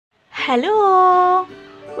Hello,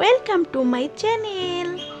 welcome to my channel.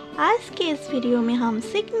 आज के इस वीडियो में हम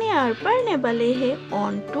सीखने और पढ़ने वाले हैं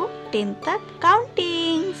 1 to 10 तक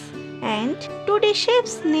countings and today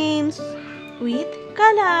shapes names with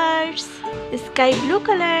colours. Sky blue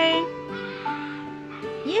colour,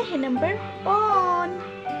 ये है नंबर 1।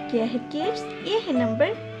 क्या है किड्स? ये है नंबर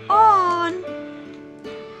 1।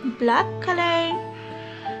 ब्लैक कलर,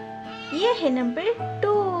 ये है नंबर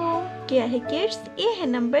 2। क्या है किड्स? ये है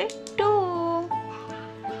नंबर 2।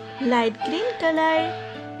 लाइट ग्रीन कलर,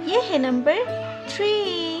 ये है नंबर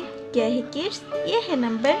 3। क्या है किड्स? ये है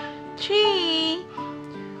नंबर 3।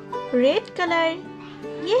 रेड कलर,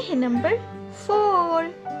 ये है नंबर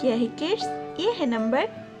 4। क्या है किड्स? ये है नंबर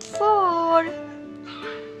 4।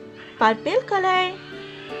 पर्पल कलर,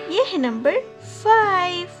 ये है नंबर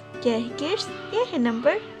 5। क्या है किड्स? ये है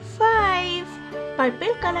नंबर 5।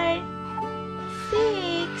 पर्पल कलर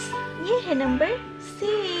 6, ये है नंबर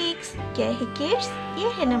 6। क्या है किड्स? ये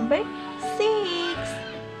है नंबर 6।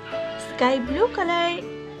 स्काई ब्लू कलर,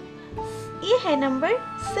 ये है नंबर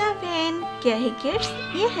 7। क्या है किड्स?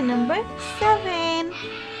 ये है नंबर 7।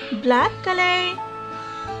 ब्लैक कलर,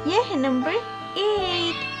 ये है नंबर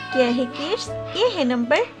 8। क्या है किड्स? ये है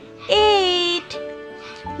नंबर 8।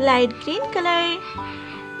 लाइट ग्रीन कलर,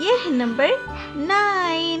 ये है नंबर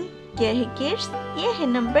 9। क्या है किड्स? ये है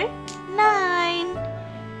नंबर 9।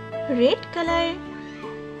 रेड कलर,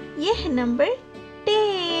 ये है नंबर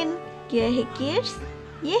 10। क्या है किड्स?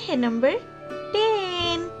 ये है number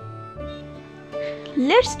 10।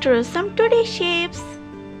 Let's draw some today shapes.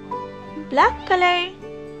 Black color,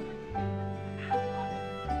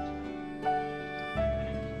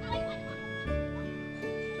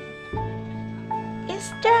 a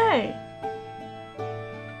star,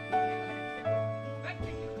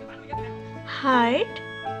 heart,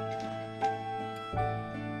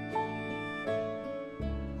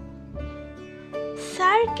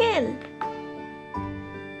 circle,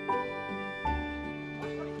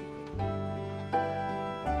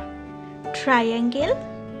 triangle,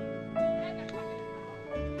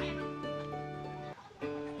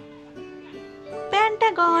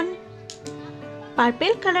 pentagon,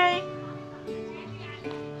 purple color,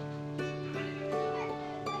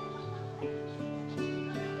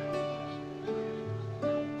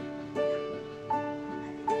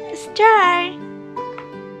 star,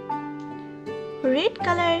 red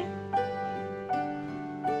color,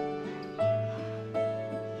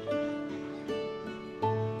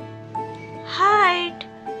 heart,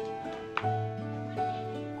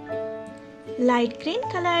 light green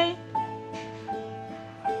color,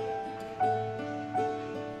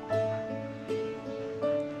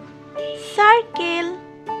 circle,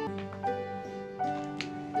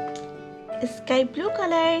 sky blue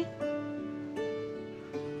color,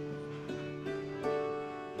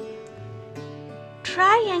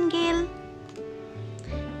 triangle,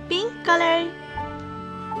 pink color,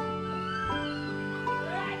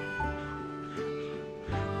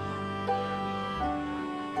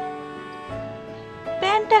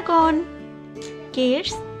 pentagon.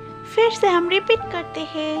 Kids, फिर से हम repeat करते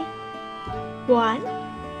हैं। 1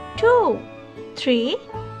 2 3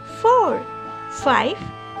 4 5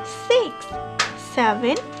 6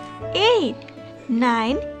 7 8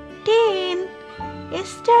 9 10।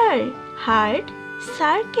 Star, heart,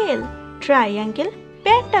 circle, triangle,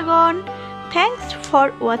 pentagon. Thanks for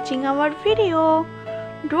watching our video.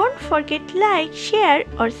 Don't forget like, share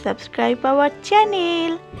or subscribe our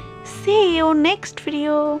channel. See you next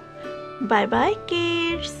video. Bye bye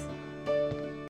kids.